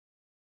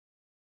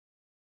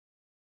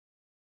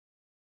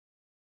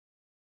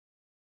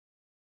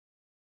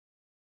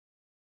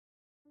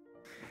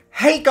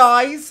Hey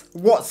guys,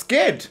 what's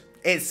good?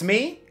 It's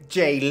me,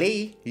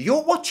 J-Lei.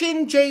 You're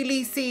watching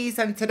J-Lei Sees,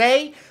 and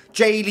today,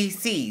 J-Lei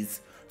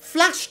Sees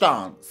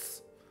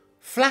FLASHDANCE.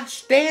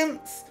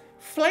 FLASHDANCE?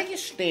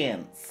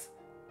 FLASHDANCE.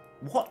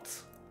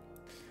 What?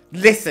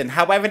 Listen,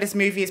 however this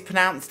movie is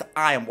pronounced,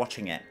 I am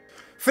watching it.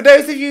 For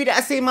those of you that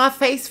are seeing my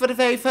face for the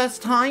very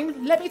first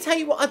time, let me tell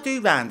you what I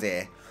do round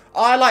here.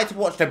 I like to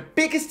watch the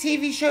biggest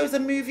TV shows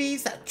and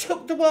movies that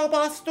took the world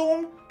by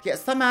storm, yet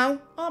somehow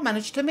I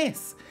managed to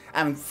miss.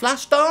 And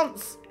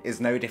FLASHDANCE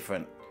is no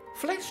different.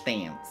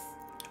 FLASHDANCE.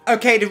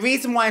 Okay, the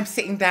reason why I'm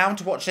sitting down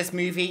to watch this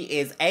movie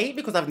is A,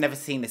 because I've never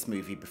seen this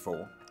movie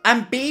before.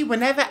 And B,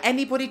 whenever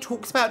anybody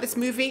talks about this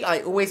movie, I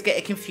always get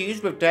it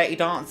confused with Dirty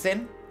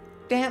Dancing.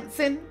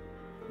 Dancing?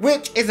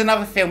 Which is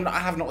another film that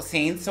I have not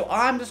seen, so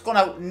I'm just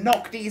gonna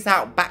knock these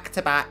out back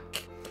to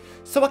back,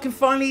 so I can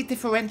finally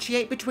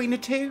differentiate between the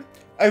two.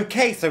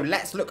 Okay, so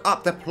let's look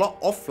up the plot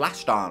of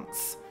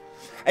FLASHDANCE.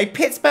 A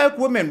Pittsburgh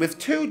woman with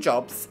two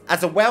jobs,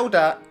 as a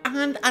welder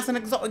and as an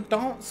exotic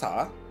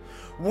dancer,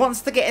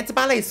 wants to get into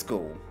ballet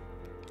school.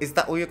 Is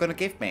that all you're gonna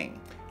give me?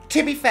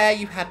 To be fair,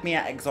 you had me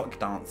at exotic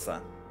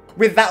dancer.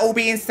 With that all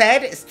being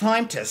said, it's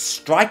time to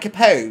strike a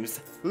pose.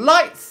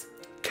 Lights,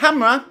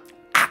 camera,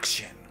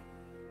 action.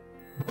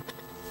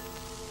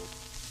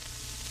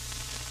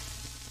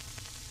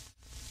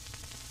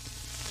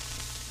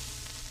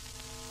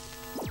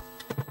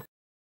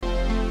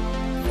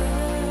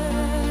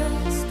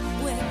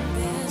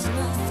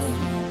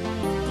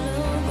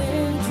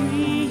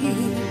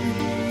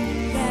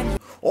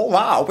 Oh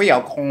wow, we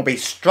are going to be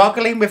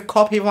struggling with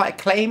copyright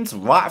claims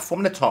right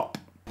from the top.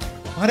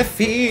 What a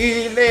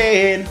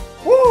feeling!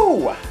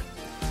 Woo!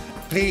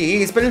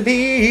 Please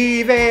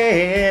believe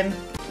in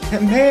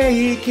and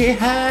make it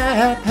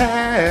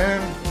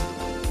happen.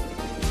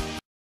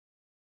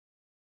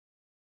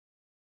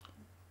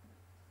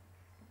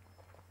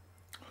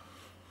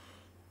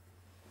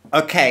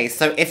 Okay,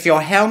 so if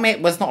your helmet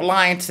was not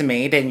lying to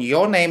me, then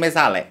your name is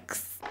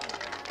Alex.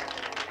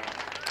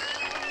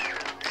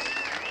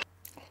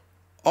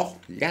 Oh,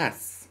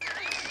 yes.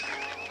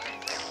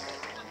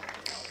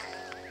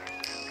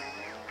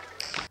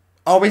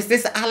 Oh, is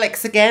this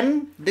Alex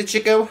again? Did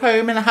she go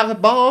home and have a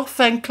bath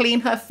and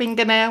clean her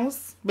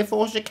fingernails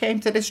before she came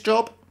to this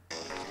job?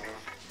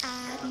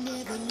 I'd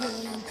never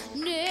known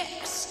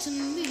next to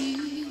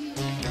me.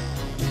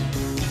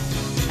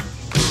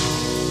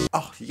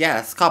 Oh,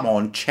 yes. Come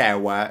on, chair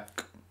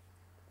work.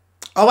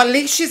 Oh, at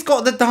least she's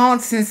got the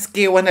dancing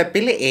skill and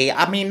ability.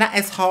 I mean, that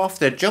is half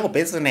the job,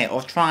 isn't it?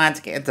 Of trying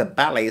to get into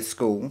ballet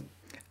school.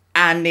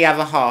 And the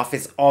other half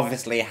is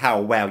obviously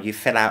how well you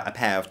fill out a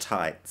pair of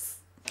tights.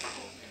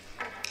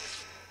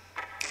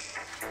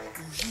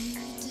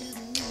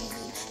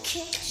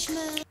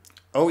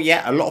 Oh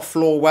yeah, a lot of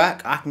floor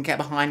work. I can get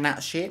behind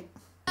that shit.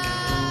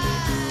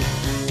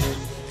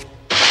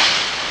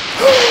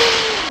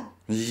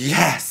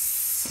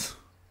 Yes!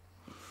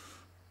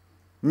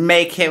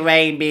 Make it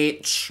rain,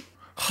 bitch.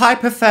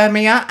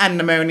 Hypothermia and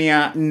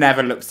pneumonia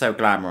never look so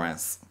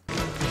glamorous.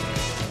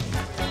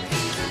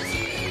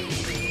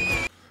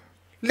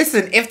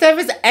 Listen, if there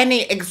is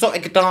any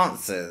exotic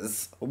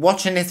dancers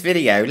watching this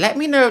video, let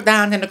me know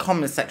down in the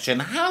comment section,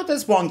 how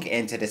does one get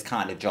into this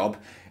kind of job?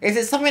 Is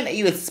it something that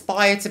you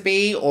aspire to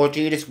be, or do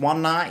you just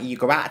one night, you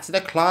go out to the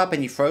club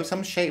and you throw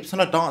some shapes on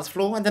a dance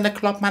floor and then the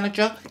club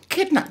manager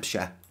kidnaps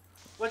you?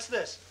 What's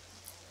this?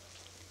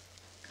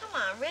 Come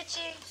on,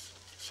 Richie.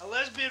 A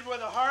lesbian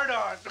with a heart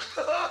on.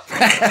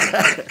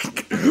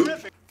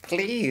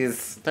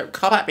 Please, don't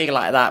come at me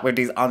like that with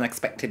these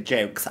unexpected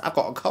jokes. I've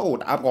got a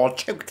cold. I'm going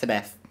to choke to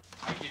death.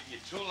 I give you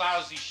 2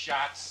 lousy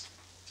shots,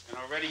 and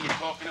already you're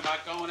talking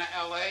about going to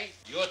L.A.?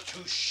 You're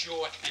too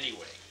short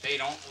anyway. They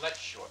don't let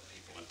short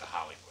people into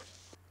Hollywood.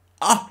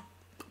 Oh,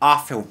 I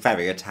feel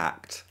very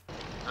attacked.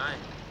 Hi.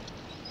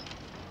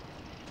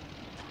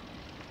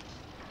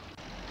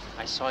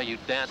 I saw you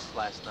dance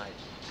last night.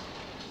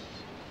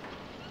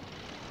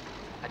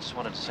 I just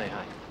wanted to say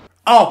hi.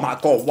 Oh my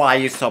god, why are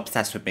you so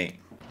obsessed with me?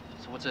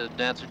 So what's a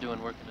dancer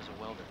doing working as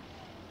a welder?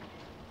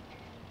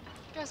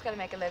 Girls gotta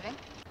make a living.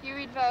 You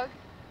read Vogue?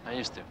 I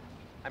used to.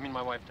 I mean,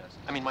 my wife does.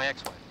 I mean, my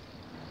ex-wife.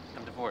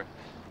 I'm divorced.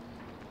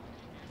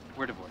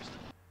 We're divorced.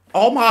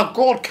 Oh my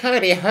god,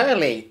 Nick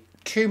Hurley.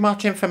 Too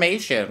much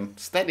information.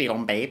 Steady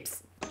on,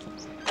 babes.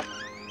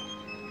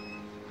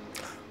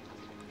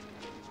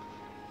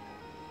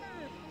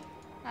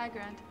 Hi,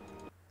 Grunt.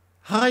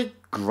 Hi,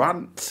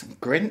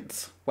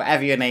 Grunt,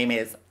 whatever your name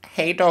is.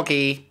 Hey,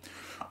 doggy.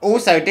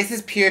 Also, this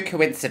is pure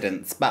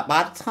coincidence, but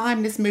by the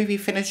time this movie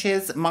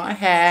finishes, my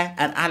hair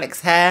and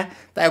Alex's hair,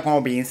 they're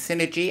going to be in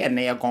synergy and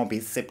they are going to be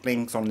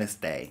siblings on this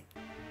day.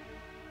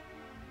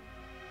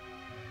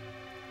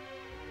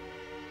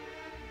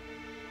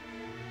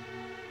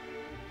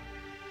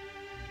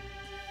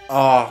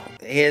 Oh,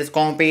 here's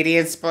going to be the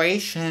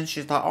inspiration.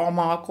 She's like, oh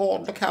my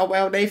god, look how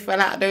well they fell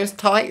out of those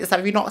tights.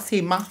 Have you not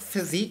seen my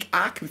physique?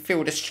 I can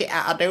feel the shit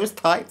out of those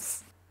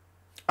tights.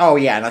 Oh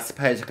yeah, and I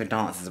suppose I can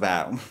dance as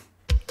well.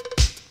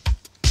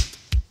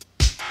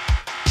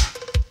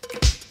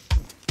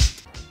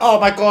 Oh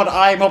my god,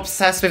 I'm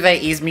obsessed with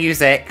 80s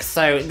music,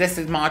 so this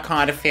is my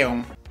kind of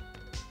film.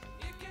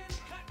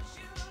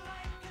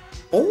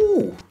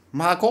 Oh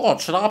my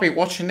god, should I be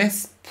watching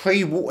this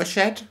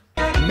pre-Watershed?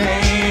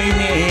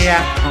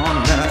 Maniac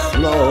on the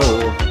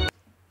floor.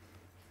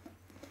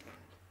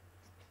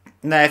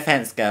 No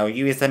offense, girl,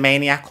 you is a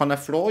maniac on the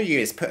floor, you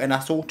is putting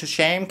us all to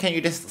shame. Can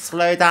you just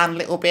slow down a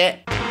little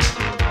bit?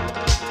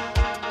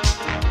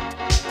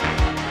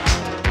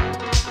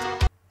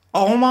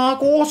 Oh my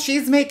god,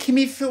 she's making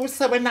me feel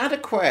so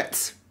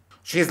inadequate.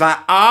 She's like,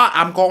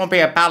 I'm gonna be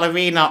a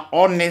ballerina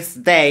on this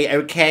day,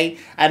 okay?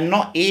 And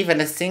not even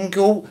a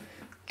single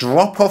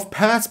drop of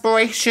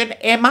perspiration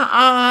in my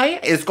eye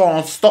is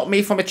gonna stop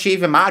me from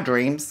achieving my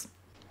dreams.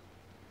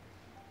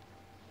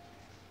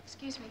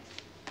 Excuse me.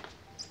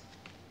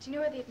 Do you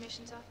know where the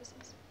admissions office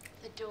is?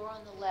 The door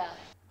on the left.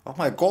 Oh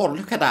my god,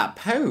 look at that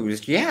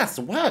pose. Yes,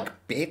 work,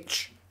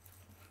 bitch.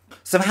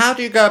 So how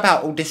do you go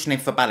about auditioning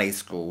for ballet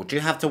school? Do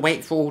you have to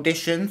wait for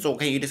auditions, or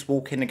can you just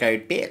walk in and go,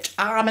 bitch,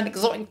 I'm an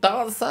exotic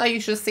dancer,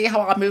 you should see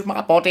how I move my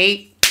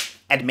body?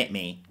 Admit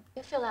me.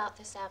 You fill out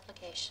this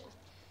application.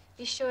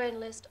 Be sure and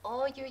list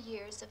all your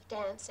years of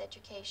dance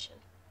education,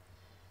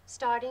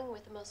 starting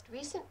with the most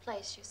recent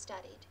place you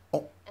studied,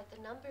 and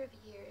the number of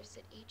years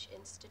at each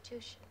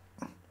institution.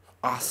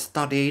 I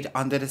studied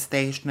under the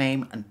stage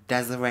name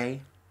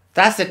Desiree.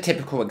 That's a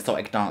typical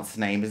exotic dancer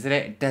name, isn't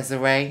it?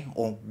 Desiree,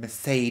 or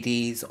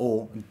Mercedes,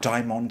 or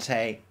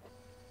Diamante.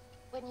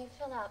 When you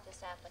fill out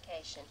this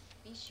application,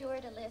 be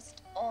sure to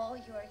list all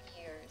your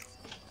years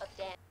of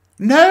dance.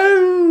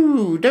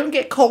 No! Don't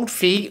get cold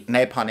feet.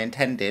 No pun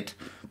intended.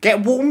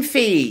 Get warm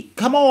feet.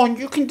 Come on,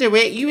 you can do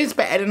it. You is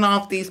better than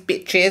half these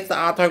bitches that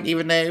I don't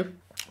even know.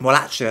 Well,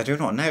 actually, I do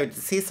not know. To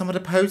see some of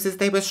the poses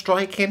they were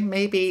striking,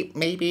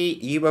 maybe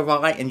you were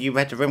right and you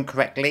read the room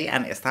correctly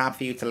and it's time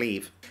for you to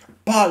leave.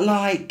 But,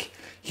 like,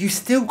 you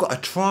still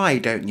gotta try,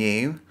 don't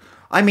you?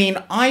 I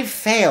mean, I've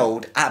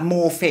failed at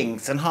more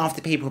things than half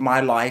the people in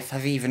my life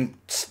have even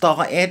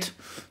started.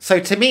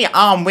 So to me,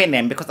 I'm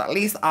winning because at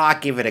least I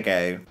give it a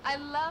go. I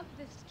love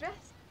this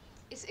dress.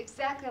 It's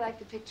exactly like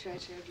the picture I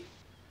showed you.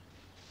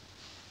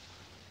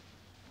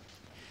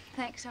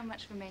 Thanks so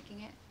much for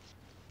making it.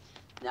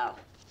 Now,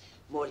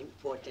 more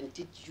important,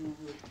 did you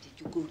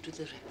go to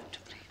the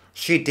repertory?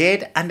 She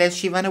did, and then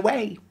she ran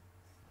away.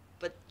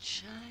 But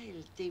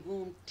child, they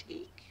won't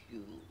take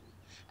you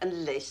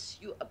unless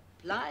you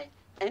apply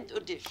and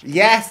audition.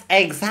 Yes,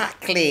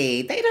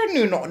 exactly. They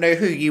do not know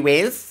who you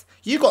is.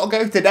 You gotta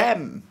go to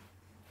them.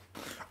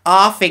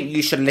 I think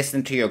you should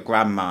listen to your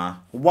grandma.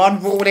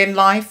 One rule in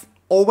life,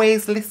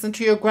 always listen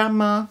to your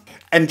grandma.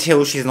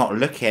 Until she's not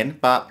looking,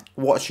 but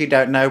what she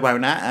don't know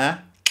won't hurt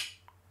her.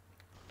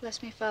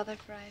 Bless me, Father,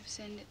 for I have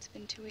sinned. It's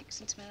been 2 weeks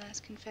since my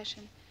last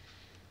confession.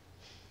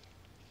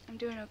 I'm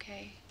doing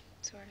okay,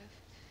 sort of.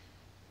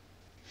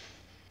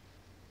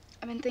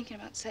 I've been thinking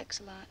about sex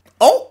a lot.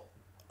 Oh!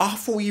 I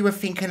thought you were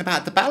thinking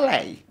about the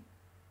ballet.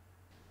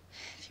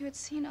 If you had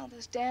seen all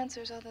those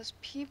dancers, all those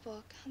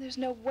people, God, there's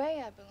no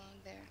way I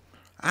belong there.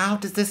 How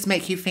does this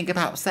make you think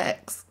about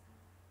sex?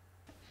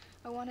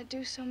 I want to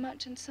do so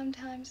much, and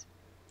sometimes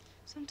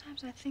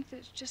I think that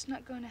it's just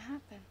not going to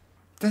happen.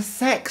 The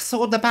sex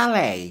or the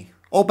ballet?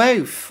 Or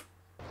both?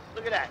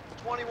 Look at that.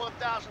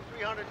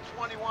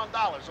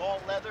 $21,321. All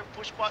leather,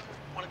 push button.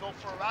 Want to go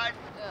for a ride?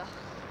 Ugh.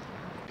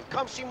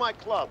 Come see my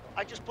club.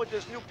 I just put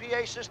this new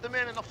PA system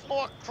in, and the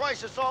floor,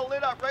 Christ, it's all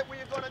lit up right where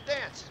you're going to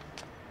dance.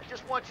 I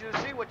just want you to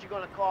see what you're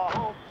going to call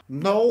home.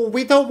 No,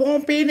 we don't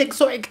want being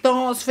exotic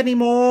dance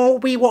anymore.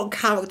 We want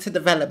character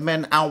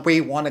development, and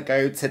we want to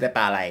go to the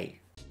ballet.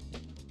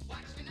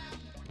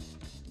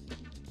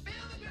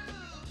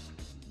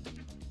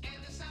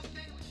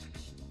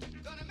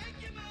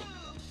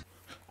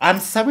 I'm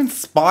so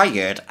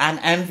inspired and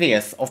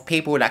envious of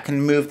people that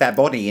can move their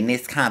body in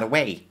this kind of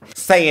way.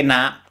 Saying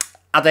that,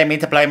 I don't mean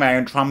to blow my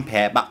own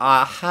trumpet, but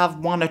I have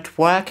won a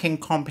twerking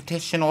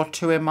competition or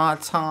two in my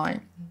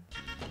time.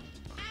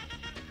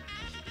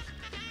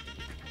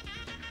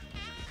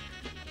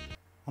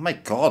 Oh my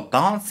god,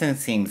 dancing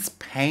seems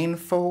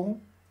painful.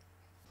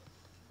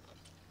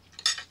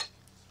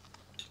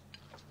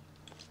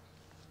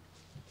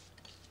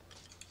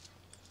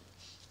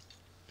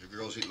 You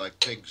girls eat like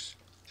pigs.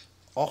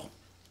 Oh.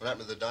 What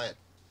happened to the diet?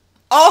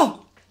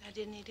 Oh! I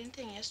didn't eat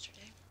anything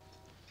yesterday.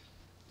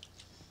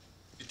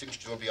 You think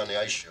she's gonna be on the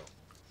ice show?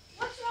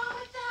 What's wrong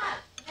with that?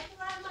 Making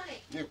a lot of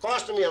money. You're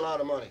costing me a lot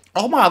of money.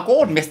 Oh my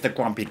god, Mr.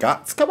 Grumpy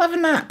Guts, go have a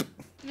nap.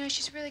 You know,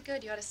 she's really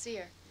good. You ought to see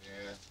her.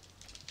 Yeah.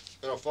 She's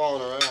gonna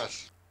fall on her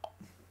ass.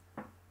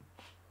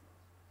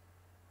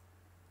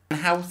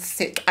 How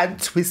sick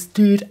and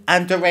twisted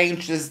and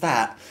deranged is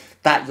that?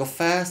 That your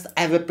first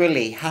ever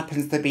bully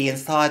happens to be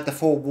inside the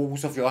four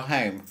walls of your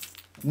home.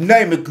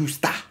 No me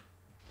gusta.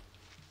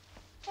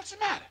 What's the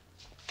matter?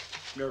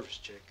 Nervous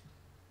chick.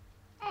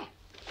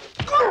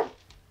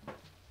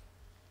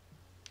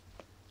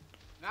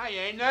 Now you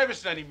ain't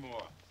nervous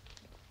anymore.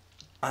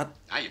 Now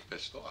you're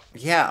pissed off.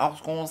 Yeah, I was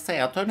going to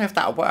say, I don't know if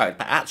that worked,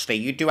 but actually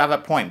you do have a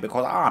point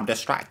because I'm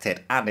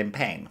distracted and in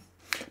pain.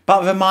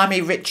 But remind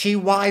me, Richie,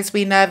 why is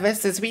we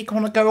nervous? Is we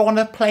gonna go on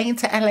a plane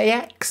to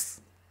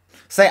LAX?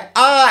 Say,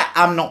 I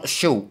am not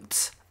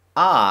short.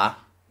 I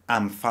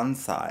am fun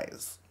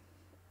size.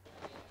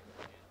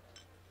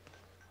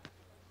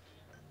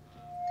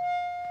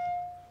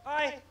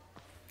 Hi,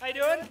 how you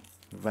doing?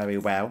 Very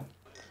well.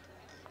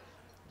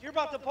 You're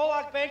about the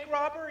Pollock bank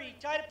robber? He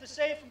tied up the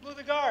safe and blew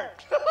the guard.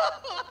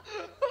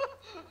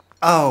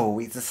 Oh,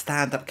 he's a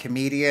stand-up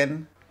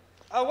comedian.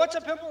 What's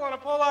a pimple on a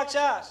Pollock's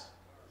ass?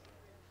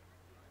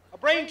 A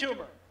brain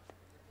tumor.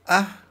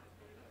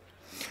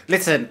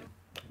 Listen,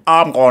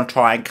 I'm going to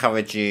try and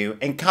encourage you.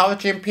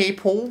 Encouraging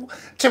people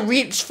to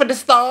reach for the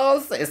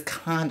stars is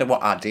kind of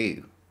what I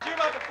do. Hear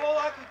about the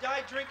Pollock who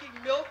died drinking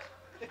milk?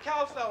 The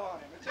cow fell on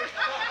him.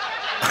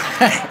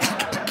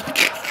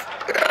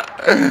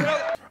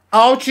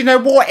 Oh, do you know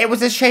what? It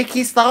was a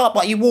shaky start,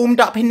 but you warmed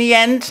up in the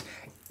end.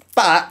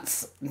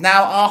 But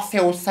now I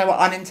feel so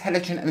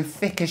unintelligent and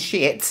thick as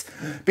shit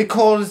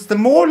because the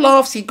more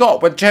laughs he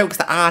got were jokes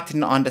that I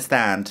didn't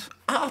understand.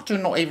 I do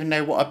not even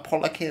know what a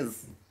pollock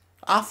is.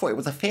 I thought it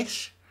was a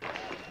fish.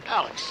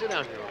 Alex, sit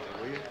down here,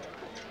 will you?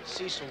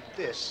 Cecil,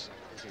 this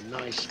is a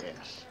nice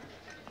ass.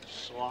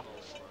 Soft,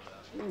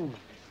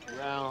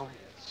 round,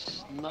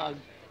 snug.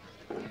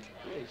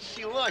 Hey,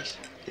 she looks.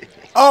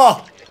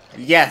 Oh,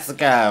 yes,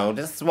 girl.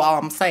 This is what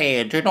I'm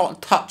saying. Do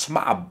not touch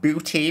my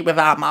booty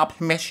without my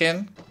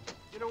permission.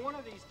 You know, one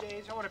of these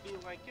days I want to be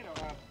like,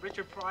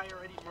 Richard Pryor,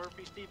 Eddie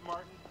Murphy, Steve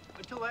Martin.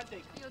 Until that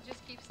day comes. You'll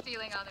just keep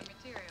stealing all the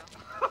material.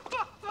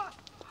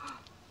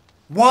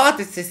 Why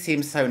does this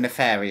seem so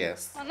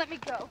nefarious? Well, let me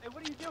go. Hey,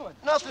 what are you doing?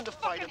 Nothing to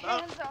fight Fucking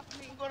about. hands off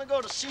me. We're gonna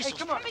go to Cecil's. Hey,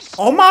 come on.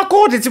 Oh my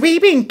god, is we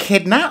being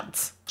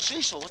kidnapped?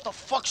 Cecil, what the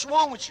fuck's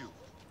wrong with you?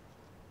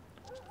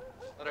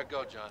 Let her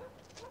go, John.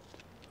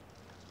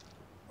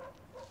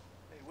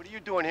 Hey, what are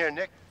you doing here,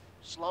 Nick?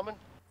 Slumming?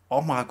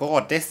 Oh my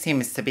god, this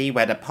seems to be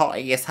where the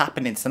party is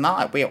happening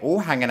tonight. We're all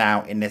hanging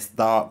out in this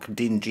dark,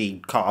 dingy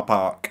car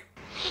park.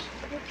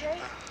 You okay?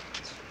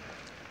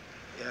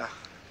 Yeah.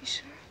 You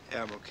sure?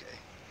 Yeah, I'm okay.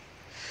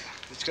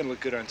 It's gonna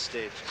look good on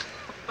stage.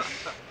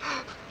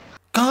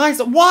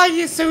 Guys, why are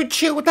you so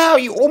chilled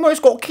out? You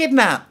almost got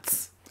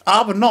kidnapped.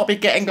 I would not be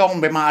getting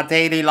on with my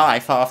daily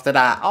life after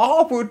that.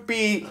 I would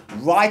be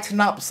writing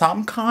up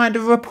some kind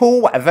of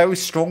report, a very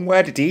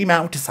strong-worded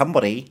email to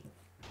somebody.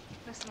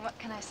 Listen, what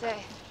can I say?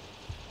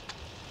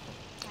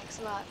 Thanks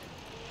a lot.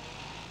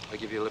 I'll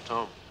give you a lift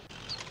home.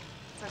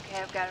 It's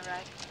okay, I've got a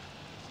ride.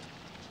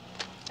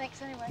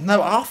 Thanks anyway.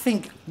 No, I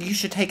think you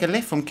should take a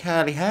lift from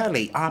Curly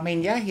Hurley. I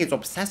mean, yeah, he's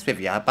obsessed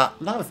with you,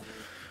 but love,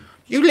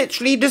 you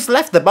literally just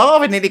left the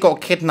bar and nearly got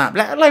kidnapped,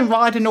 let alone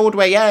riding all the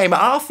way home.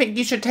 I think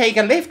you should take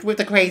a lift with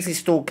the crazy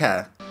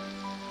stalker.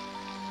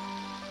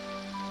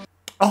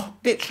 Oh,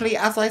 literally,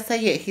 as I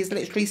say it, he's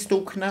literally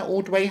stalking her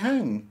all the way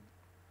home.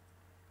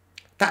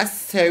 That's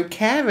so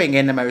caring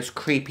in the most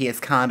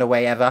creepiest kind of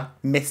way ever,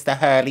 Mr.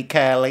 Hurley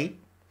Curly.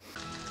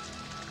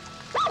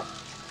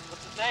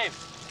 What's his name?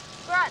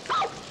 Grunt.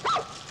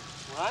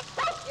 What?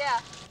 Yeah.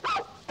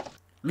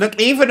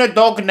 Look, even a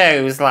dog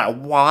knows, like,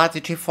 why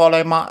did you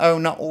follow my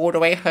owner all the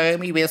way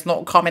home? He was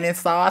not coming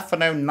inside for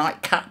no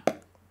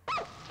nightcap.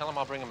 Tell him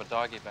I'll bring him a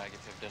doggy bag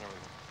if you have dinner with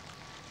him.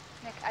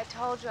 Nick, I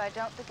told you I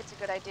don't think it's a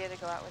good idea to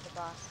go out with the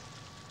boss.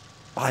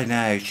 I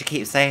know, she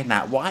keeps saying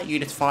that. Why aren't you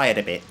just fired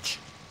a bitch?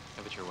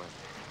 Have it your way.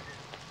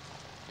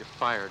 You're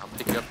fired. I'll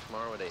pick you up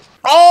tomorrow at 8.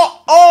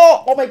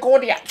 Oh my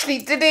god, he actually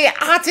did it.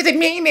 I didn't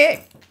mean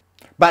it.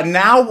 But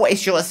now what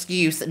is your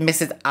excuse,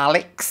 Mrs.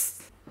 Alex?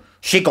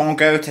 She gonna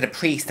go to the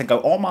priest and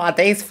go, oh my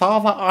days,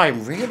 father,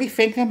 I'm really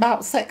thinking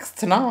about sex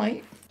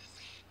tonight.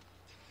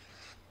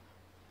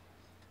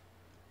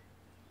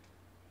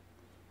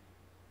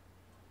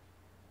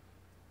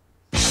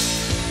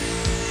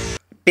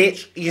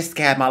 Bitch, you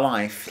scared my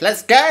life.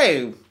 Let's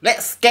go.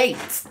 Let's skate.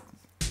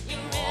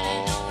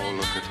 Oh,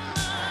 look at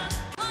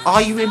that.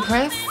 Are you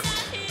impressed?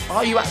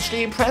 Are you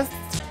actually impressed?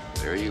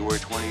 There you were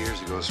 20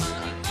 years ago,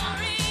 sweetheart.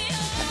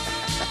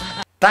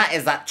 That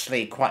is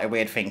actually quite a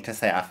weird thing to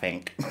say, I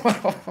think.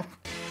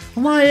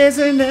 Why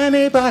isn't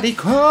anybody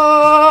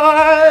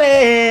calling?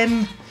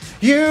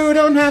 You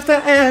don't have to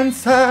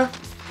answer.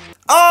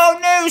 Oh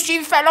no,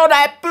 she fell on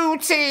her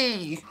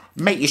booty.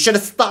 Mate, you should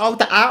have styled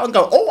that out and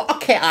go, oh,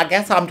 okay, I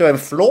guess I'm doing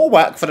floor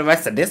work for the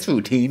rest of this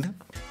routine.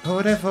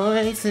 Put the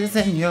voices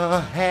in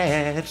your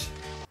head.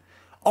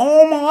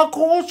 Oh my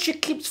god, she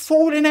keeps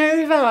falling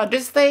over.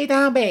 Just stay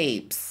down,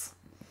 babes.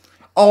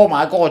 Oh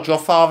my god, your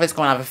father's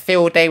gonna have a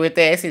field day with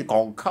this. He's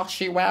gonna cuss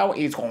you out.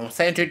 He's gonna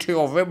send you to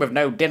your room with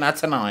no dinner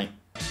tonight.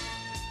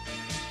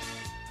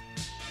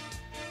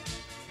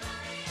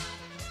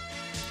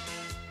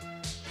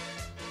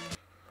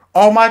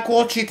 Oh my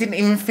god, she didn't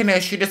even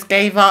finish. She just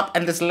gave up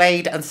and just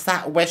laid and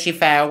sat where she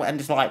fell and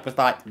just was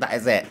like, that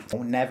is it.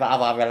 Never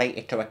have I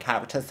related to a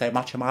character so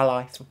much in my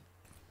life.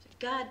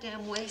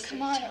 Goddamn waste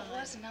Come of on, time. it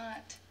was not.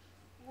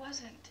 It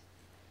wasn't.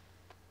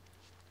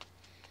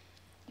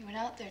 You went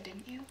out there,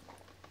 didn't you?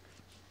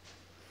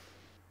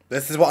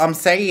 This is what I'm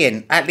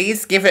saying. At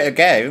least give it a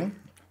go.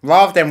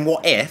 Rather than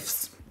what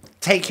ifs.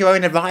 Take your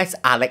own advice,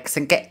 Alex,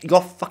 and get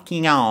your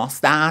fucking ass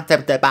down to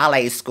the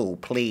ballet school,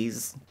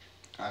 please.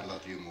 I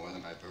love you more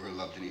than I've ever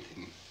loved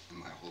anything in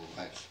my whole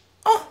life.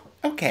 Oh,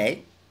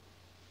 okay.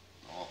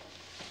 Oh,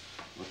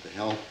 what the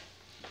hell?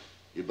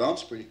 You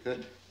bounce pretty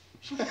good.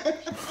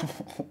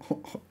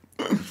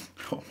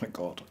 Oh my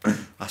god.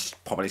 I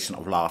probably shouldn't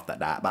have laughed at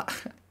that, but...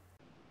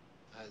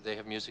 They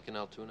have music in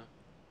Altoona?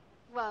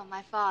 Well,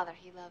 my father,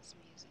 he loves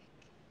music.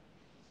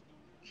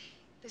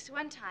 This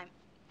one time,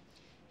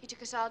 he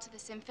took us all to the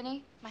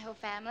symphony, my whole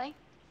family.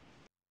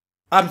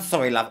 I'm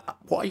sorry, love.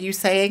 What are you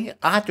saying?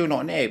 I do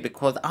not know,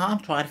 because I'm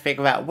trying to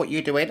figure out what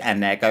you're doing,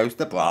 and there goes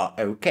the bra.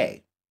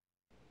 Okay.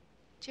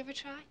 Did you ever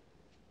try?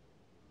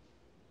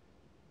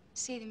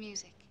 See the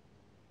music.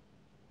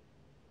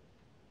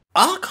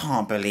 I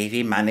can't believe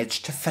he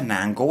managed to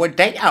finagle a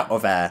date out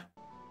of her.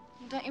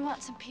 Well, don't you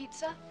want some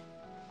pizza?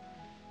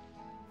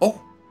 Oh.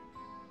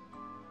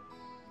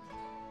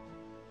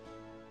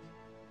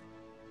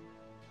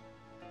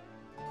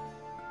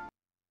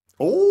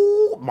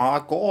 Oh my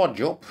god,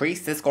 your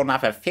priest is gonna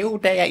have a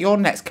field day at your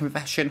next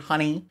confession,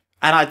 honey.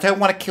 And I don't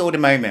want to kill the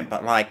moment,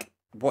 but like,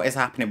 what is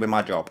happening with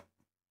my job?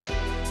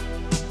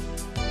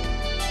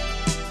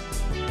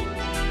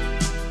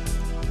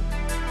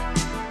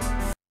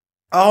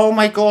 Oh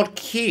my god,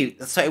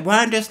 cute. So it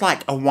weren't just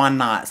like a one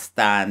night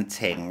stand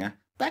thing.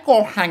 They're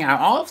gonna hang out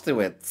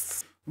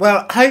afterwards.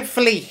 Well,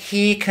 hopefully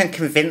he can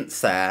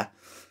convince her.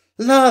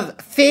 Love,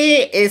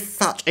 fear is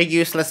such a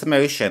useless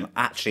emotion.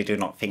 I actually do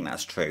not think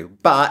that's true.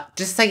 But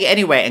just say it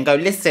anyway and go,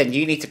 listen,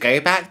 you need to go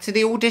back to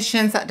the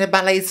auditions at the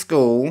ballet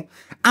school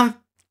and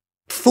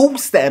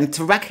force them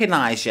to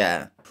recognise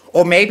you.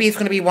 Or maybe he's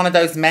going to be one of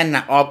those men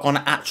that are going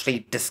to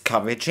actually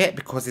discourage it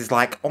because he's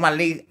like, oh, at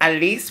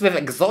least with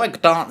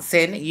exotic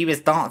dancing, you is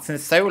dancing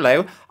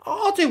solo.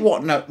 I'll do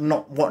what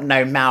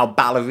no male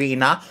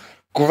ballerina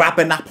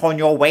grabbing up on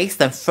your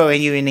waist and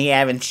throwing you in the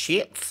air and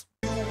shit.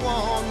 Do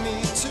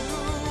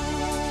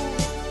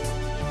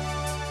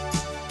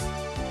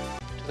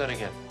that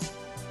again.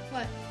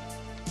 What?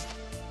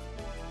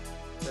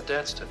 The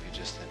dance stuff you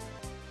just did.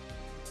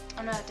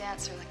 I'm not a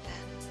dancer like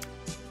that.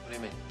 What do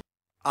you mean?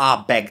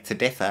 I beg to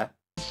differ.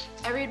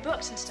 I read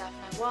books and stuff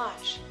and I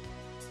watch.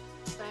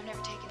 But I've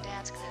never taken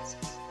dance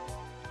classes.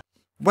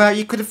 Well,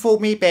 you could have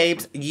fooled me,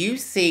 babes. You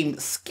seem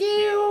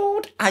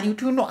skilled and you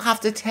do not have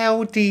to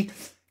tell the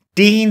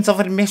deans of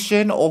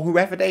admission or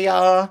whoever they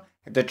are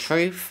the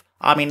truth.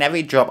 I mean,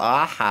 every job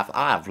I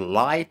have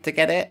lied to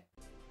get it.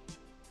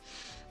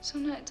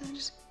 Some nights I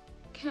just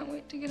can't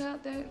wait to get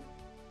out there.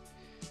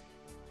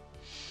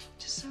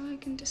 Just so I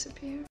can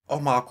disappear. Oh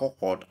my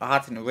god, I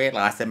didn't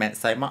realise it meant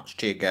so much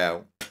to you,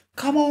 girl.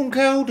 Come on,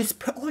 girl, just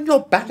put on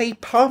your belly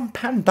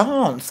pump and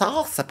dance.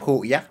 I'll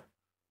support you.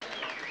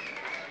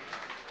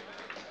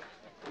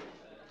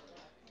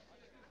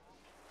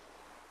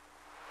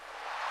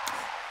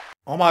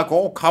 Oh my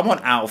god, come on,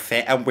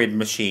 outfit and wind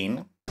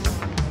machine.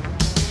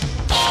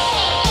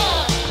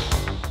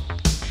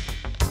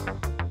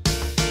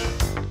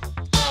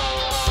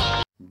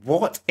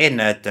 What in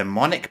a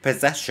demonic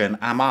possession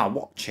am I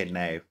watching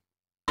now?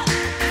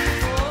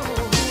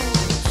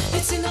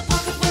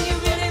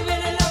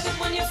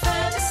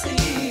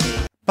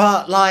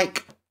 But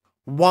like,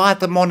 why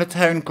the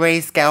monotone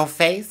grayscale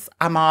face?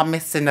 Am I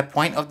missing the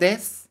point of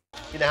this?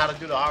 You know how to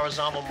do the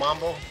horizontal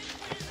mambo?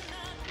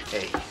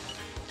 Hey,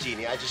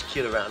 Jeanie, I just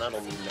kid around. I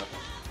don't mean nothing.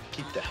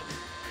 Keep that.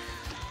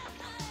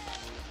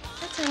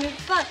 That's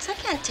 $100. I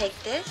can't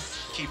take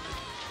this. Keep it.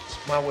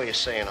 It's my way of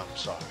saying I'm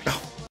sorry.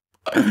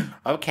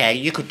 Okay,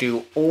 you could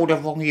do all the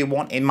wrong you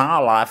want in my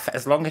life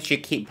as long as you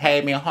keep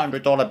paying me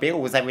 $100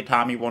 bills every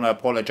time you want to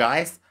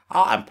apologise.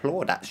 I'll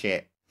implore that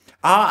shit.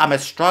 I'm a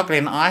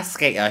struggling ice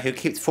skater who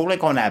keeps falling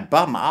on that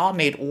bum. I'll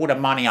need all the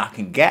money I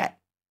can get.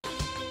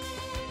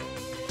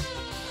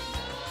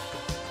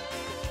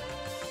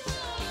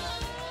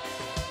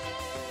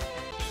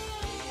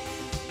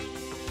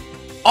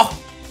 Oh!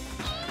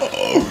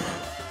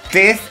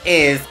 This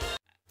is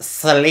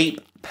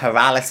sleep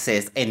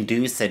paralysis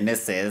inducing.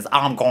 This is.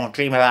 I'm gonna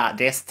dream about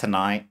this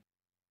tonight.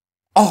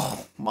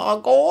 Oh my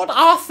god,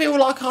 I feel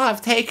like I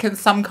have taken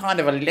some kind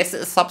of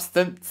illicit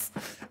substance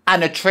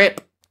and a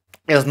trip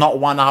is not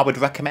one I would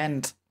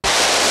recommend.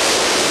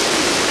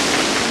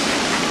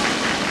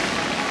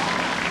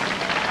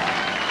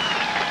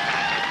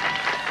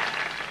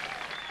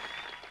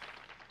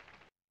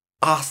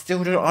 I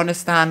still don't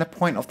understand the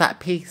point of that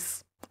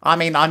piece. I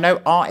mean, I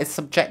know art is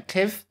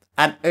subjective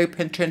and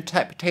open to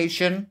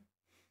interpretation,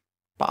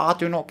 but I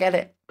do not get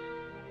it.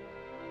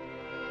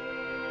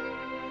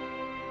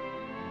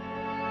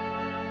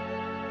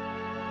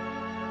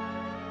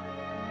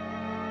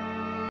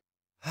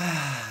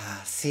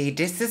 See,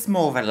 this is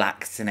more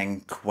relaxing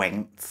and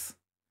quaint,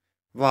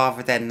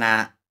 rather than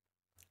that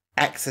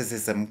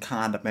exorcism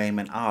kind of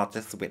moment I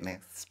just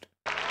witnessed.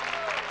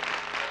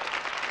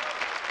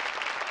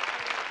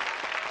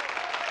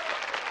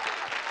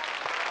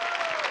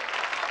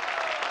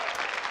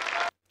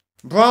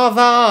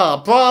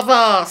 Brava!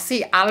 Brava!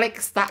 See,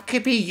 Alex, that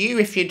could be you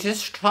if you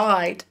just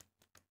tried.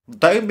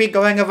 Don't be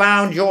going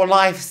around your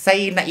life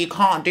saying that you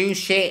can't do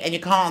shit and you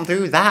can't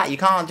do that, you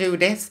can't do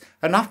this.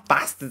 Enough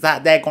bastards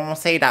out there gonna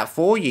say that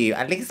for you.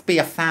 At least be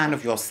a fan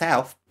of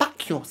yourself.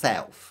 Back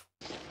yourself.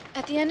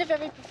 At the end of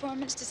every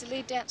performance, does the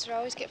lead dancer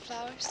always get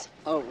flowers?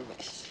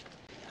 Always.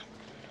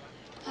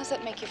 How's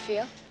that make you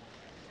feel?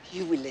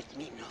 You will let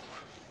me know.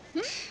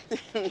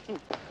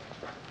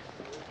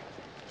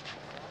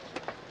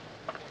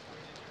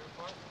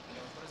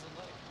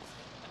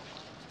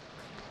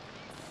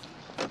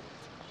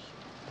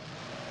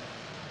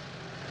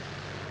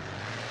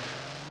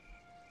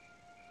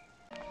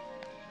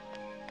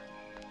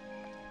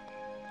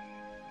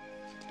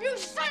 You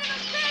son of a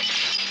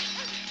bitch!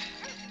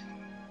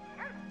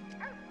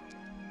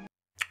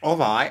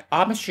 Alright,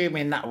 I'm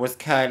assuming that was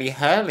Curly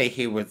Hurley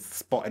who was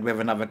spotted with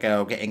another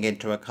girl getting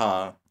into a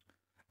car.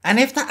 And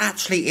if that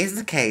actually is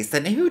the case,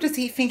 then who does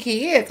he think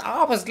he is?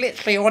 I was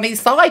literally on his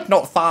side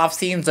not 5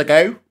 scenes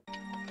ago.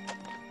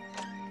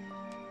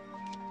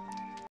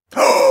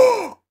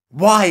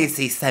 Why is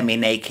he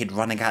semi-naked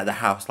running out of the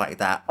house like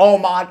that? Oh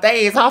my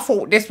days, I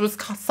thought this was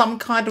some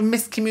kind of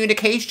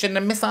miscommunication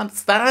and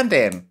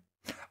misunderstanding.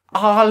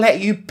 I'll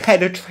let you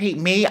penetrate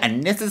me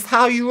and this is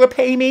how you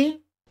repay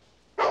me?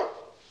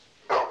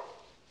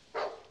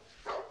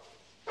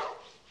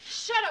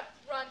 Shut up,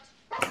 Grunt!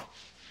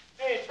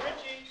 Hey, it's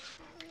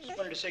Richie. Just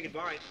wanted to say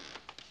goodbye.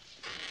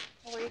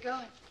 Where are you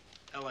going?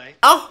 L.A.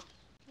 Oh!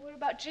 What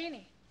about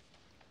Jeanie?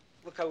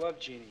 Look, I love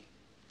Jeanie,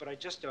 but I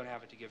just don't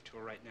have it to give to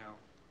her right now.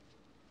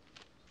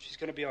 She's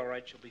gonna be all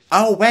right. She'll be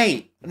fine. Oh,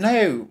 wait.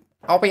 No.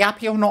 Are we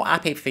happy or not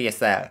happy for you,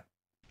 sir?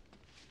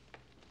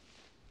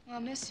 Well,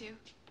 I'll miss you.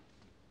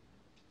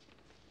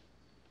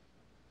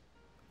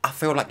 I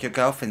feel like your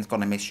girlfriend's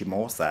gonna miss you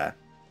more, sir.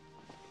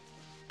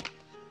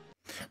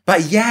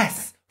 But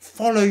yes,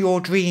 follow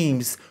your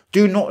dreams.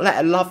 Do not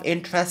let a love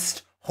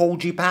interest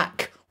hold you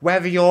back.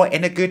 Whether you're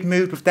in a good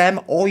mood with them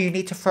or you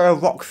need to throw a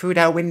rock through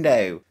their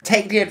window.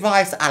 Take the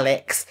advice,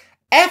 Alex.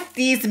 F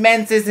these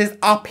menses is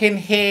up in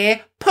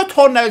here. Put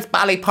on those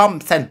ballet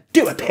pumps and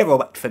do a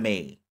pirouette for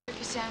me.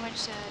 Turkey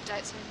sandwich,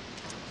 diet soda.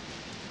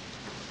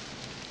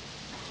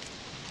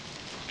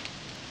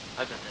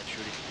 I've got that,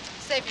 Trudy.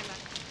 Save your money.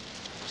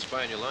 I'm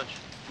spying your lunch.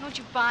 I don't want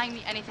you buying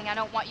me anything. I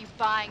don't want you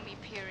buying me,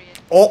 period.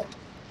 Oh,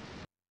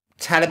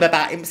 tell him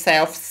about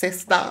himself,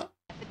 sister.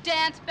 The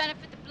dance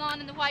benefit, the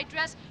blonde in the white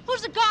dress.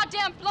 Who's the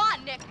goddamn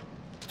blonde, Nick?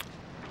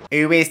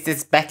 Who is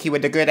this Becky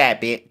with the good hair,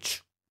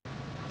 bitch?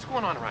 What's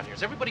going on around here?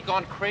 Has everybody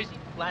gone crazy?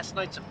 Last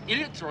night some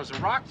idiot throws a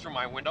rock through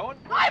my window and...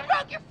 I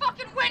broke your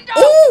fucking window!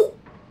 Ooh!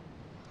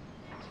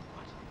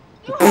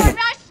 You heard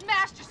me? I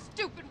smashed your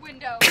stupid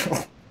window!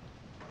 Are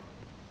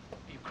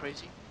you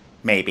crazy?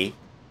 Maybe.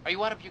 Are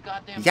you out of your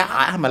goddamn Yeah, mind?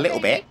 I am a little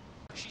bit.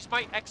 She's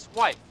my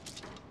ex-wife.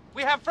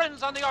 We have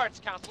friends on the Arts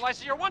Council. I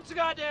see her once a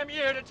goddamn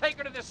year to take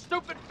her to this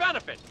stupid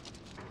benefit.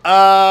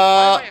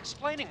 Why am I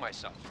explaining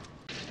myself?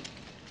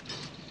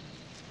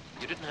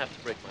 You didn't have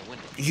to break my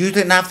window. You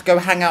didn't have to go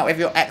hang out with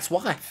your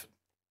ex-wife.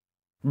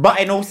 But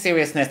in all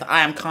seriousness,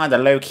 I am kind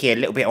of low-key a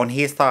little bit on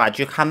his side.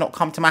 You cannot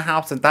come to my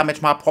house and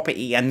damage my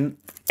property and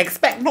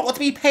expect not to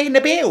be paying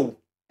the bill.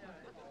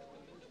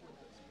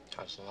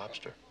 How's the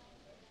lobster?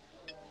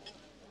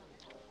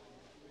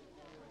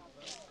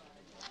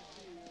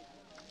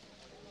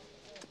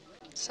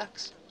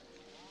 Sucks.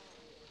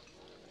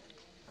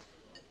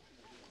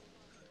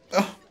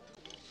 Oh.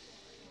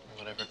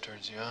 Whatever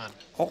turns you on.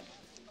 Oh.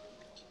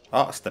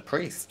 Oh, it's the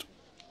priest.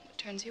 What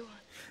turns you on?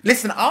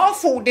 Listen, I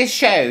thought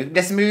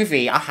this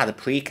movie, I had a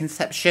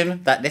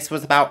preconception that this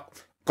was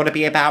gonna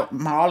be about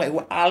my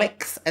little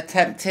Alex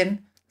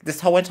attempting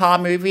this whole entire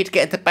movie to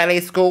get into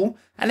ballet school.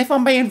 And if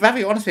I'm being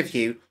very honest with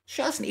you,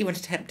 she hasn't even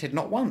attempted,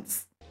 not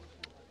once.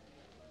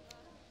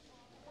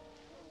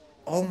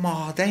 Oh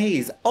my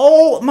days.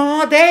 Oh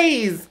my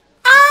days.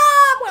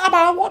 Ah, what am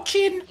I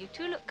watching? You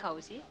two look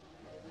cozy.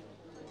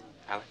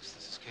 Alex,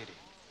 this is Katie.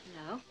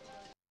 No.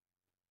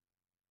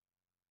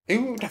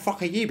 Who the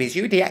fuck are you? Is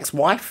you the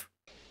ex-wife?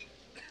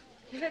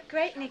 You look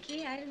great,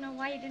 Nicky. I don't know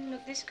why you didn't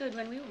look this good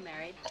when we were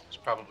married. It's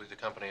probably the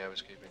company I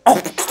was keeping. Oh.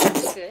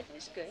 It's good.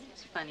 It's good.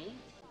 It's funny.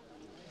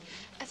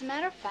 As a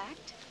matter of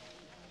fact,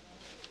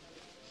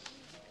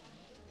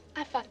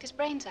 I fucked his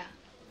brains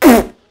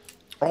out.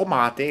 Oh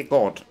my dear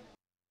God.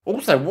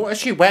 Also, what is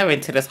she wearing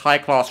to this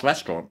high-class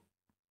restaurant?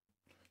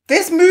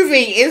 This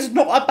movie is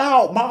not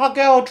about my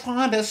girl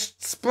trying to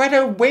spread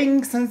her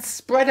wings and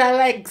spread her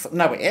legs.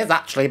 No, it is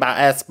actually about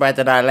her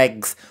spreading her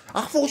legs.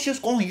 I thought she was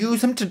going to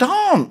use them to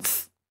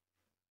dance.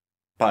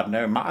 But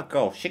no, my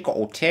girl, she got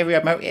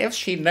ulterior motives.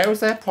 She knows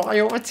her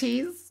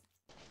priorities.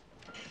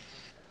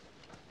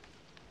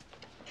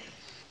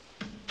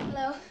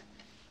 Hello.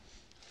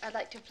 I'd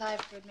like to apply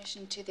for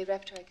admission to the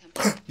repertory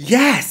company.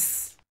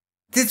 Yes!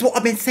 This is what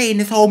I've been saying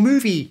this whole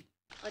movie.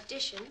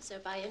 Auditions are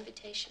by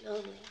invitation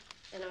only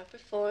and are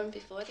performed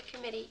before the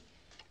committee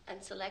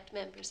and select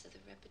members of the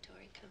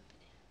repertory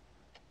company.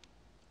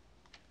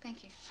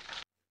 Thank you.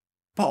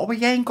 But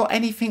we ain't got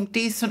anything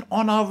decent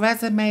on our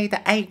resume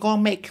that ain't gonna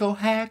make your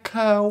hair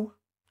curl.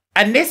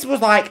 And this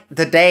was like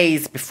the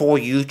days before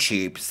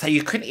YouTube, so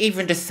you couldn't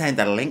even just send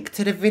a link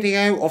to the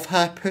video of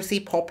her pussy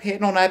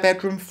popping on her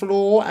bedroom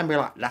floor and be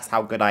like, that's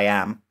how good I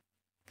am.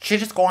 She's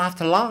just gonna have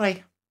to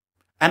lie.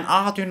 And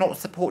I do not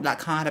support that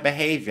kind of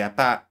behaviour,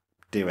 but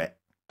do it.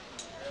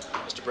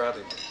 Mr.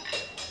 Bradley,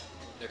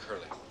 Nick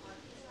Hurley.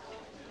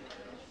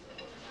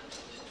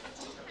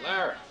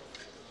 Lara,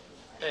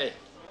 hey,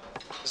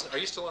 listen, are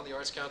you still on the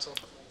Arts Council?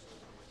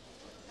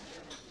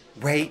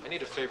 Wait. I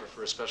need a favor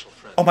for a special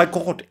friend. Oh my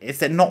god,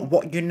 is it not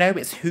what you know,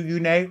 it's who you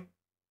know?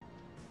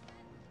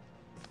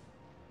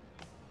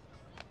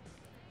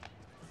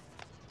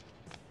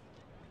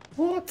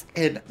 What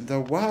in the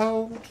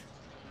world?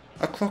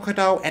 A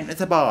crocodile enters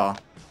a bar.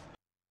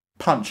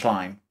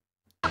 Punchline.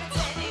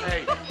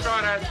 Hey,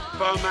 throw that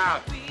bum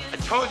out. I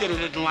told you they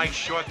didn't like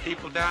short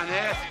people down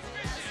there.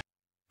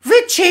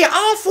 Richie,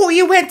 I thought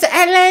you went to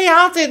LA.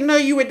 I didn't know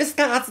you were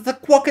disguised as a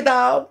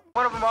crocodile.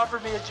 One of them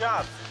offered me a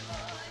job.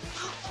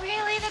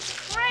 Really?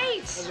 That's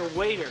great. As a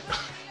waiter.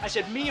 I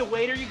said, me a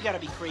waiter? You gotta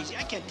be crazy.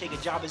 I can't take a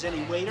job as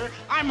any waiter.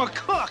 I'm a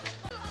cook.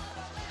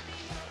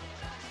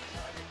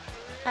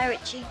 Hi,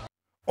 Richie.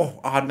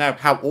 Oh, I know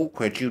how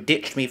awkward. You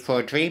ditched me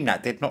for a dream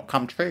that did not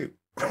come true.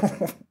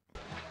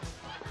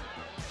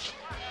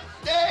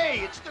 Hey,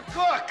 it's the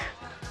cook.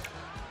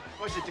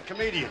 Was it the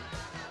comedian?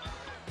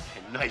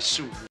 A nice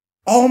suit.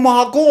 Oh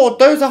my god,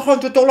 those are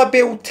 $100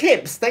 bill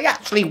tips. They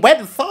actually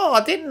went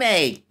far, didn't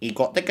they? He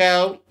got the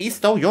girl. He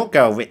stole your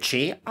girl,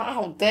 Richie.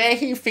 How dare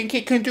he think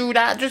he can do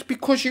that just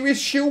because you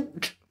is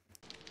short?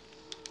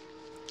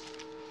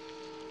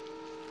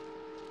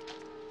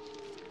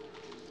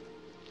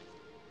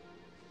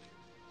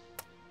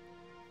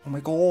 Oh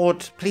my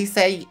god, please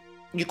say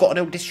you got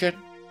an audition.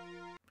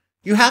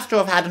 You have to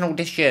have had an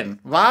audition,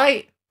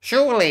 right?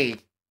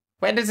 Surely.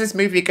 Where does this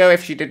movie go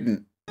if she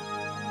didn't?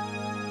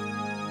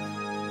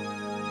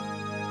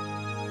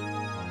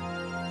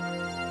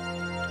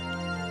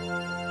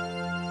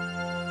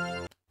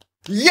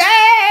 Yay!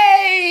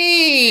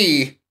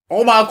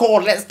 Oh my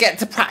god, let's get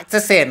to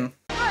practicing.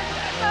 Look, wait.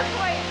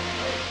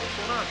 What's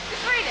going on?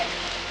 Just read it.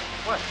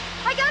 What?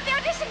 I got the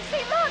audition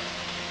sheet, look.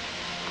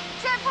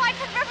 It's applied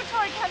to the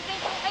repertory company.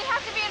 They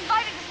have to be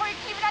invited before you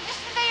can even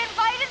audition. They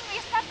invited me.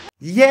 It's not...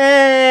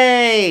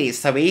 Yay!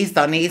 So he's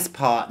done his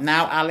part.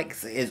 Now,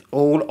 Alex, it is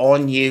all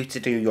on you to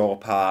do your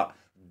part.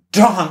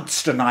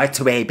 Dance the night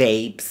away,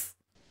 babes.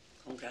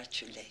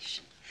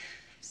 Congratulations.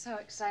 I'm so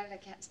excited I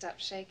can't stop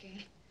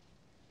shaking.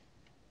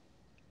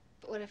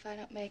 But what if I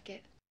don't make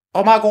it?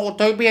 Oh my god,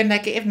 don't be a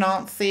negative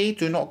Nancy.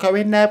 Do not go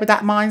in there with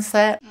that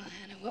mindset. Oh,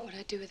 Hannah, what would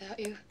I do without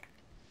you?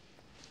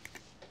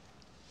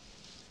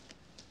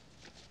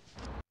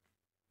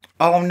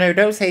 Oh no,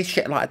 don't say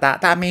shit like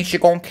that. That means you're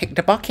going to kick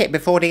the bucket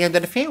before the end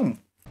of the film.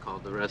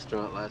 Called the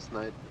restaurant last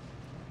night.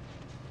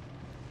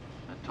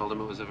 I told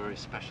him it was a very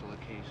special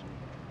occasion.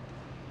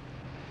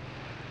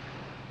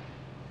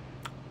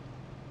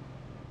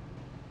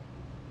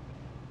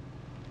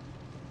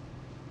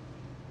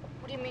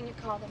 What do you mean you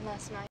called him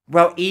last night?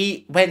 Well,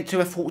 he went to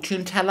a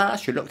fortune teller.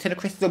 She looked in a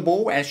crystal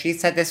ball and she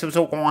said this was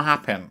all going to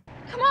happen.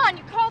 Come on,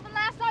 you called them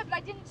last night, but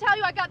I didn't tell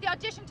you I got the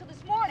audition till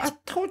this morning. I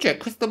told you,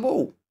 crystal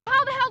ball.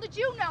 How the hell did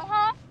you know,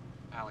 huh?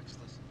 Alex,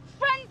 listen.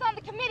 Friends on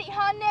the committee,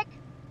 huh, Nick?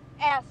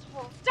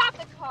 Asshole. Stop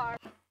the car.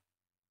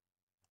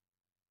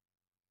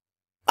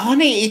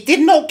 Honey, he did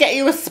not get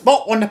you a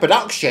spot on the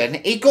production.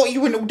 He got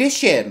you an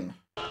audition.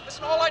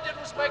 Listen, all I did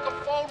was make a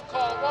phone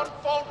call, one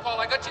phone call.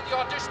 I got you the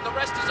audition, the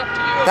rest is up to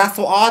you. That's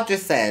what I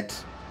just said.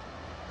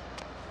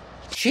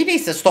 She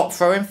needs to stop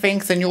throwing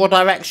things in your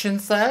direction,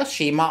 sir.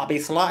 She might be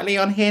slightly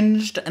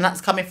unhinged, and that's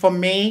coming from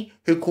me,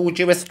 who called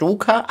you a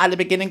stalker at the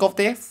beginning of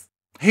this.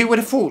 Who would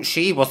have thought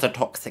she was the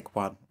toxic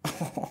one? Good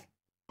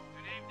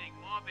evening,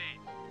 Mawby.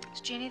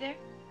 Is Jeanie there?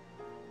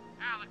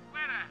 Alex,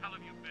 where the hell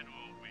have you been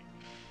all week?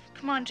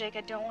 Come on, Jake,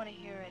 I don't want to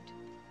hear it.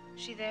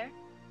 Is she there?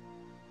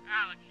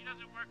 Alex, she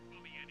doesn't work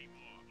for me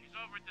anymore. She's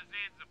over at the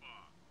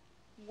Zanzibar.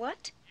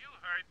 What? You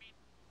heard me.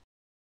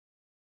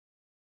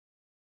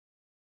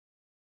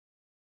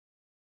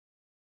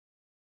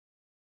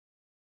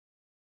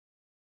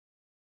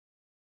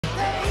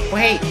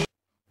 Wait,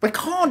 we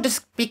can't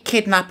just be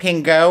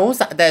kidnapping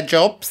girls at their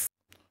jobs.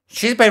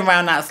 She's been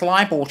around that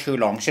slime ball too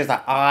long. She's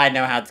like, I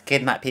know how to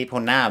kidnap people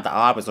now that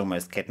I was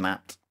almost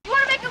kidnapped. You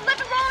want to make a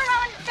living rolling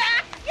around your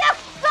back? Yes,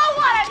 so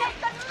what? I make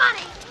the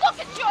money. Look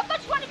at you. I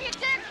bet you want to be a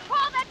dancer for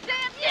all that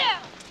damn year.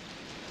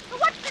 So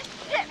what's this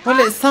shit? Well,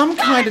 it's some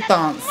kind of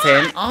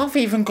dancing. I've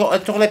even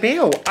got a dollar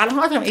bill. And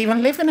I don't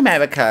even live in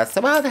America.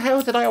 So how the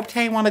hell did I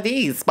obtain one of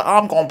these? But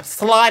I'm going to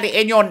slide it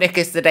in your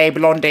knickers today,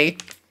 Blondie.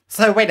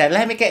 So wait,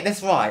 let me get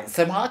this right.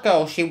 So my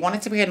girl, she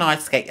wanted to be an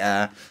ice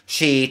skater.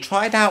 She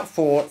tried out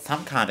for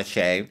some kind of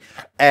show,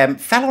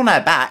 fell on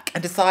her back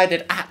and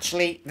decided,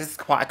 actually, this is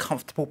quite a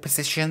comfortable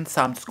position,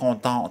 so I'm just going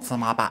to dance on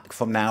my back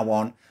from now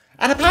on.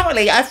 And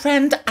apparently her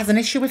friend has an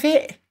issue with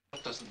it.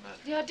 What doesn't matter?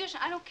 The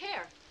audition, I don't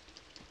care.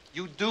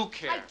 You do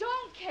care. I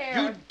don't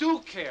care. You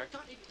do care.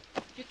 God,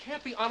 you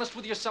can't be honest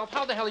with yourself.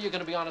 How the hell are you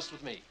going to be honest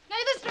with me? Now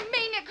listen to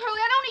me, Nick Hurley.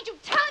 I don't need you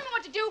telling me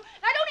what to do.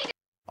 I don't need you...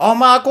 Oh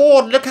my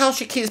god, look how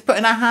she keeps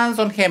putting her hands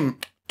on him.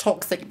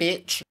 Toxic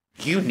bitch.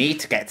 You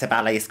need to get to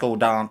ballet school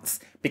dance.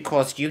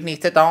 Because you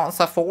need to dance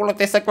off all of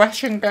this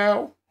aggression,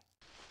 girl.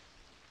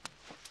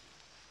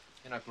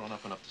 You're not grown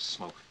up enough to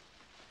smoke.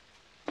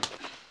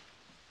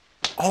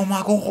 Oh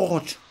my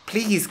god.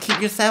 Please,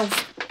 keep your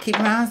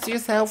hands to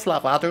yourself,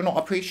 lover. I do not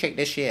appreciate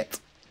this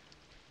shit.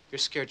 You're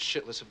scared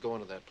shitless of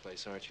going to that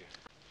place, aren't you?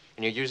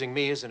 And you're using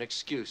me as an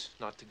excuse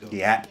not to go.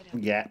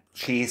 Yeah.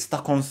 She is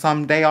stuck on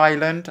Someday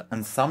Island,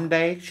 and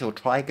someday she'll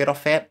try to get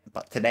off it,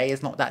 but today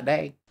is not that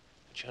day.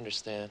 But you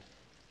understand?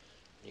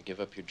 When you give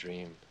up your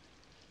dream,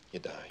 you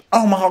die.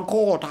 Oh my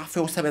god, I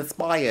feel so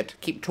inspired.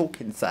 Keep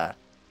talking, sir.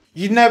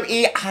 You know,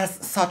 it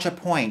has such a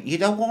point. You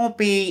don't want to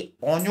be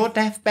on your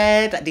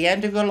deathbed at the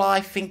end of your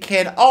life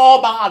thinking,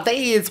 oh my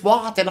days,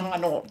 why did I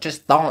not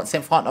just dance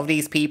in front of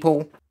these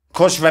people?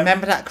 Because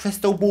remember that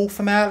crystal ball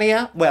from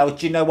earlier? Well,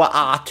 do you know what?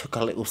 I took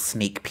a little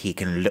sneak peek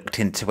and looked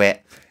into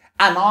it.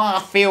 And I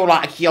feel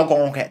like you're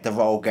going to get the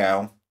role,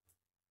 girl.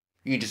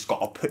 You just got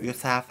to put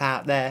yourself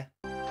out there.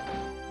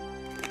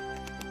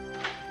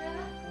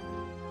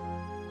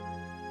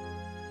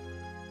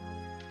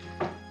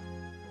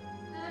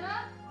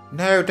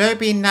 No, don't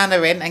be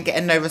nana-ing and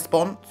getting no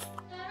response.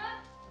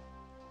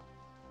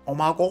 Oh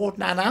my god,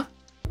 Nana.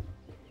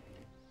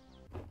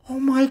 Oh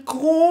my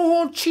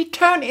god, she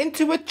turned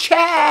into a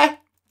chair.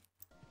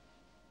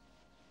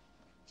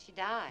 She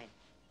died.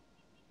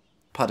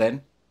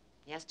 Pardon?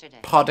 Yesterday.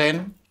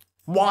 Pardon?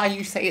 Why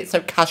you say it so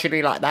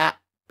casually like that?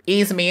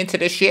 Ease me into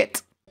the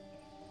shit.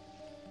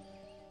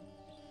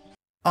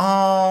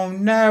 Oh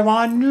no,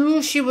 I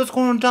knew she was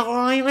gonna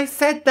die. I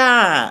said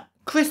that.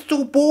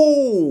 Crystal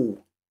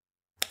ball.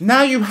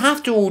 Now you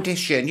have to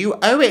audition. You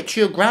owe it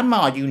to your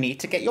grandma. You need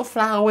to get your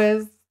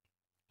flowers.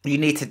 You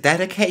need to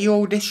dedicate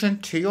your audition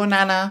to your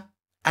nana.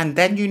 And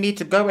then you need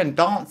to go and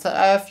dance at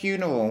her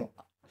funeral.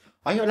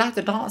 Are you allowed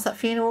to dance at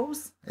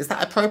funerals? Is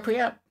that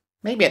appropriate?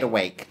 Maybe at the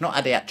wake, not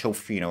at the actual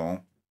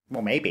funeral.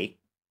 Well, maybe.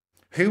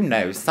 Who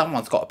knows?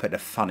 Someone's got to put the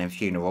fun in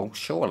funeral,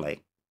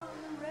 surely.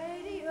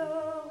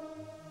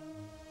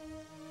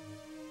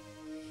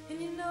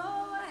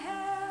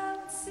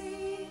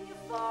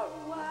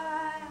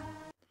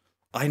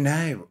 I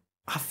know.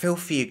 I feel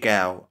for you,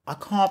 girl. I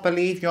can't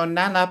believe your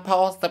nana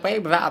passed away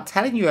without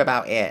telling you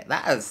about it.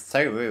 That is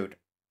so rude.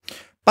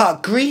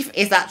 But grief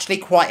is actually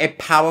quite a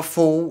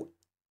powerful,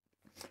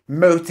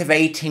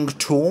 motivating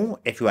tool,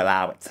 if you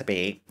allow it to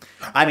be.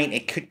 I mean,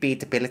 it could be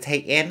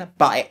debilitating,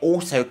 but it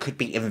also could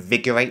be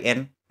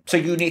invigorating. So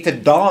you need to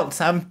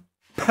dance and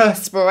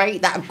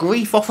perspirate that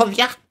grief off of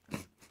you.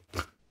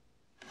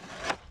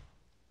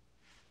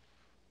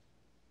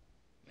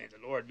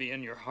 Lord be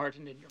in your heart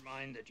and in your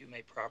mind, that you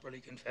may properly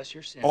confess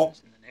your sins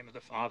in the name of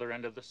the Father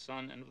and of the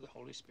Son and of the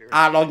Holy Spirit.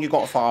 How long you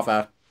got,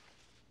 Father?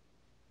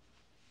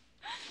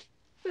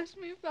 Bless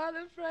me,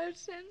 Father, for I have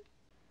sinned.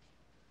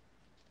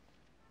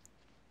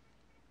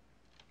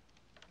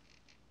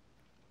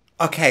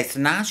 Okay, so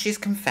now she's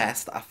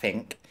confessed, I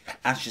think,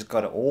 and she's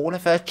got it all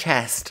of her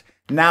chest.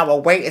 Now a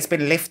weight has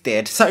been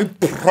lifted, so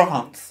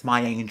prance,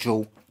 my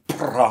angel,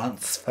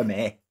 prance for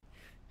me.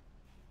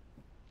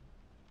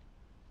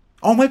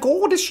 Oh my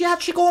god, is she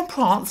actually going to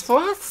prance for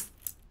us?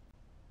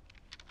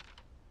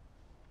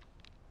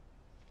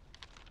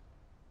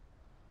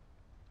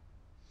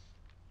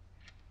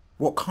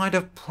 What kind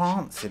of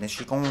prancing is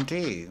she going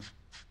to do?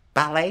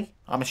 Ballet?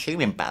 I'm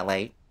assuming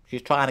ballet.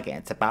 She's trying to get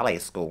into ballet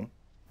school.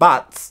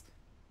 But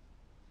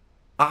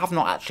I've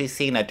not actually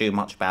seen her do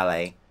much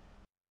ballet.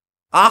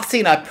 I've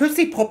seen her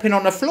pussy popping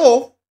on the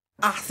floor.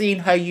 I've seen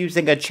her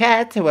using a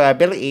chair to her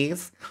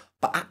abilities.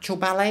 But actual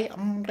ballet? I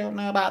don't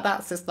know about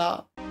that,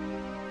 sister.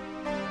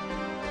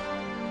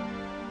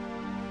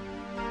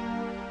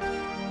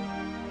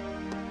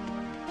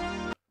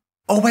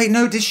 Oh wait,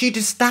 no, did she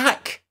just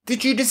stack?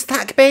 Did you just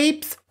stack,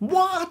 babes?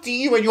 What do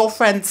you and your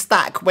friends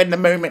stack when the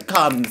moment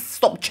comes?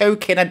 Stop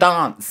choking and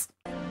dance.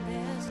 Can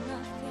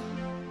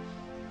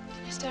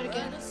I start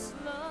again?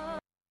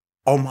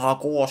 Oh my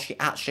gosh, she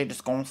actually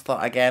just gonna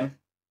start again.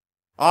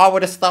 I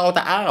would have styled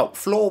that out.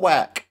 Floor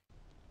work.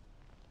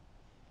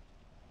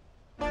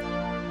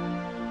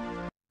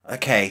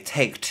 Okay,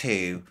 take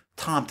two.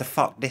 Time to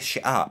fuck this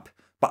shit up.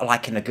 But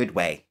like in a good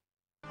way.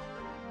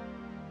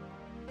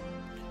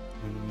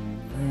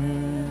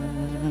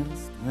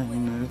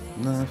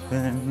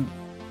 Nothing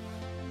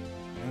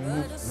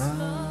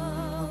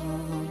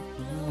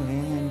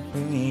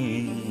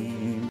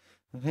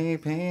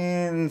deep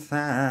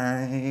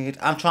inside.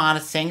 I'm trying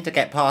to sing to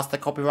get past the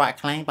copyright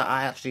claim, but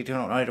I actually do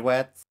not know the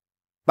words.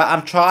 But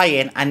I'm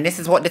trying, and this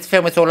is what this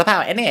film is all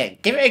about, isn't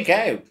it? Give it a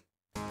go.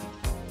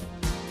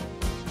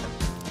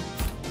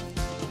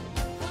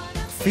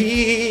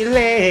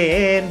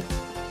 Feeling,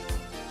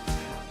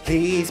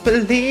 please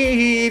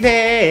believe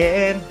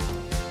in.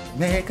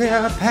 Make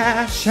a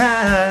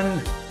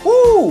passion.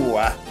 Woo!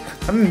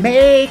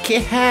 Make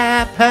it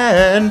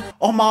happen.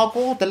 Oh my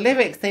god, the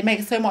lyrics, they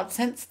make so much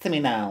sense to me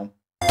now.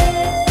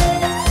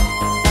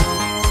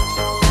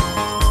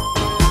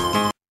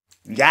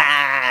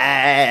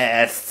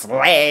 Yes,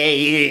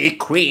 slay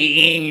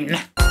queen.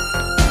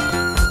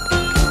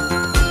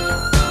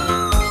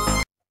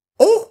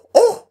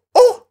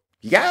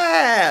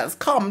 Yes,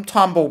 come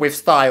tumble with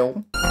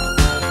style.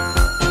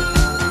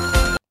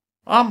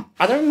 I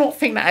do not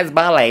think that is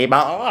ballet,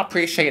 but I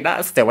appreciate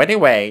that still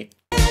anyway.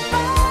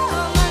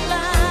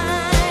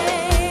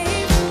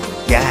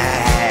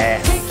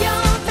 Yeah.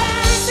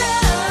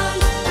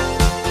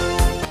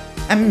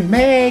 And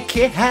make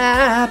it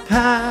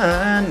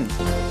happen.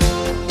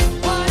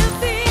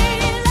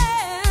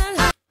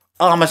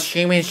 I'm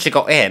assuming she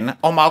got in.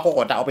 Oh my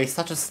god, that'll be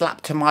such a slap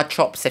to my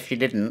chops if she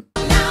didn't.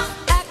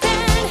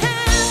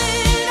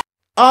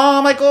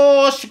 Oh my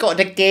gosh, she got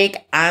the gig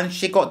and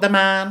she got the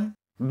man.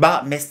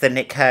 But Mr.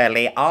 Nick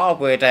Hurley, I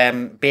would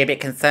be a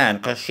bit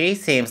concerned because she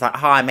seems like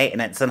high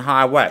maintenance and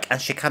high work and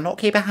she cannot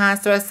keep her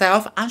hands to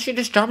herself and she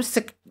just jumps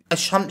to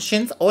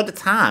assumptions all the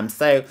time.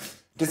 So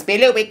just be a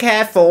little bit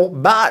careful.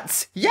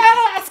 But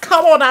yes,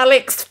 come on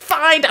Alex,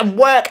 find and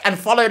work and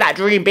follow that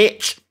dream,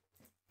 bitch.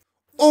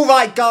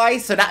 Alright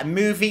guys, so that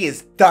movie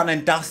is done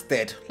and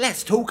dusted.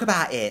 Let's talk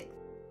about it.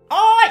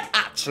 I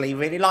actually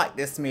really like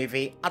this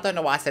movie. I don't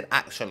know why I said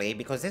actually,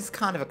 because this is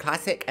kind of a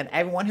classic and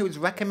everyone who has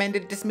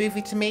recommended this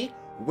movie to me,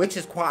 which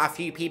is quite a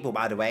few people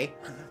by the way,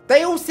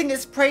 they all sing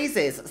its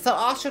praises, so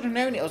I should have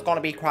known it was going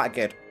to be quite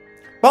good.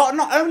 But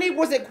not only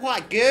was it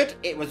quite good,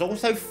 it was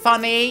also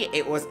funny,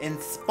 it was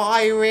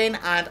inspiring,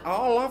 and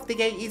I love the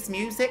 80s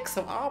music,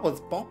 so I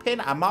was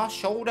bopping and my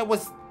shoulder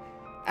was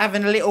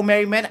having a little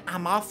moment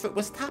and my foot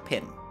was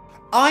tapping.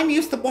 I'm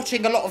used to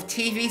watching a lot of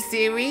TV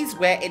series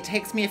where it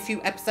takes me a few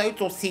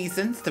episodes or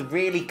seasons to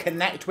really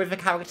connect with a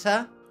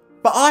character.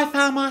 But I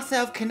found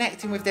myself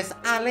connecting with this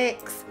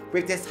Alex,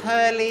 with this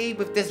Hurley,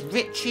 with this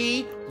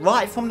Richie,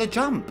 right from the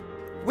jump.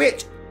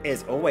 Which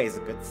is always a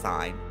good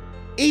sign.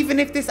 Even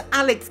if this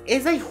Alex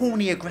is a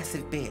horny,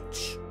 aggressive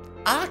bitch.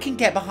 I can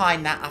get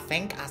behind that,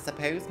 I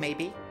suppose,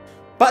 maybe.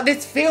 But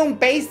this film,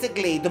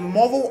 basically, the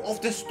moral of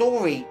the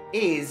story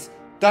is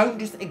don't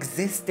just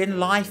exist in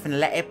life and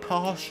let it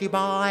pass you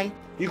by.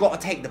 You gotta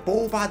take the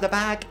bull by the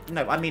bag.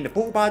 No, I mean the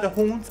bull by the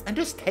horns and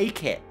just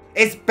take it.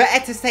 It's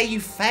better to say you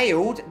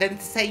failed than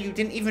to say you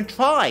didn't even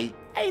try.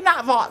 Ain't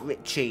that right,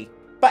 Richie?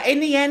 But in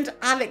the end,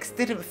 Alex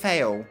didn't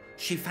fail.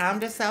 She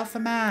found herself a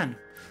man.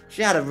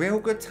 She had a real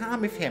good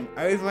time with him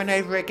over and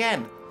over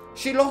again.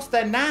 She lost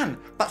her nan,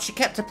 but she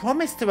kept a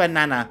promise to her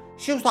nana.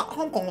 She was like,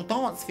 I'm gonna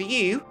dance for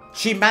you.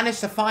 She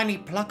managed to finally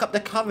pluck up the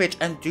courage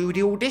and do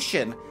the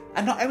audition.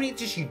 And not only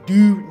did she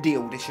do the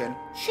audition,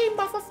 she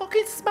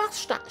motherfucking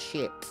smashed that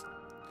shit.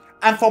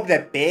 And from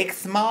the big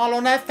smile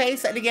on her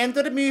face at the end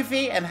of the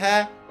movie and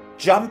her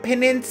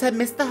jumping into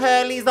Mr.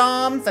 Hurley's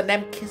arms and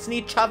them kissing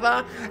each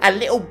other and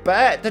little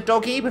Bert the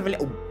doggy with a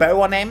little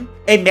bow on him,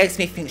 it makes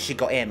me think she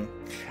got in.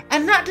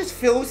 And that just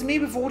fills me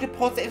with all the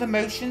positive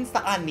emotions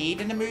that I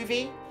need in a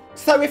movie.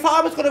 So if I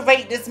was going to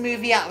rate this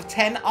movie out of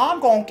 10, I'm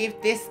going to give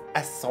this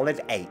a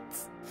solid 8.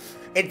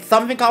 It's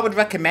something I would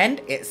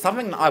recommend, it's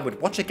something that I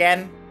would watch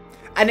again.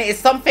 And it is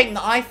something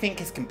that I think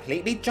is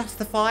completely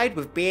justified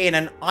with being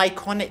an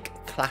iconic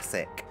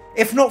classic.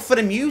 If not for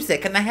the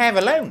music and the hair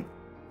alone.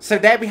 So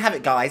there we have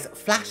it guys,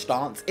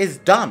 Flashdance is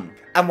done.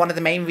 And one of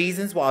the main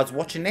reasons why I was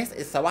watching this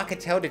is so I could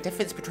tell the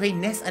difference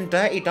between this and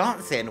Dirty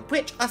Dancing,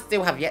 which I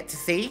still have yet to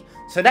see.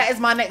 So that is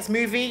my next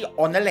movie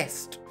on the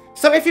list.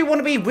 So if you want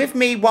to be with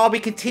me while we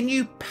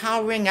continue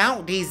powering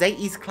out these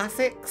 80s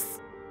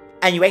classics,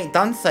 and you ain't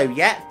done so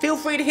yet, feel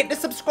free to hit the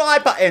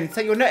subscribe button so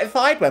you're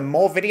notified when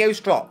more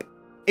videos drop.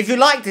 If you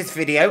liked this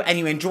video and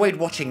you enjoyed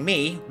watching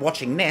me,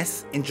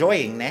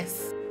 enjoying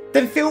this,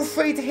 then feel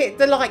free to hit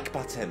the like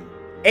button.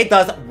 It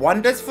does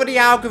wonders for the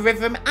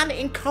algorithm and it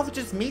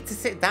encourages me to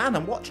sit down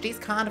and watch these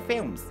kind of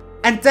films.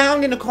 And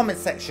down in the comment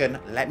section,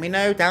 let me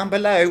know down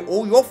below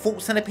all your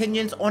thoughts and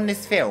opinions on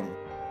this film.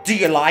 Do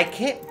you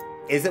like it?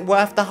 Is it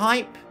worth the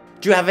hype?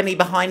 Do you have any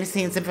behind the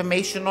scenes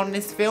information on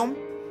this film?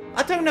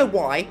 I don't know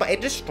why, but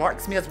it just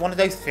strikes me as one of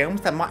those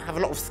films that might have a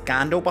lot of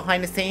scandal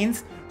behind the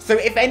scenes. So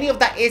if any of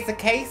that is the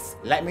case,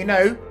 let me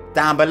know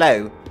down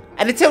below.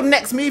 And until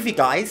next movie,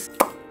 guys,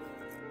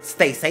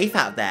 stay safe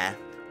out there.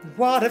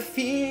 What a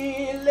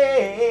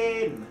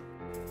feeling.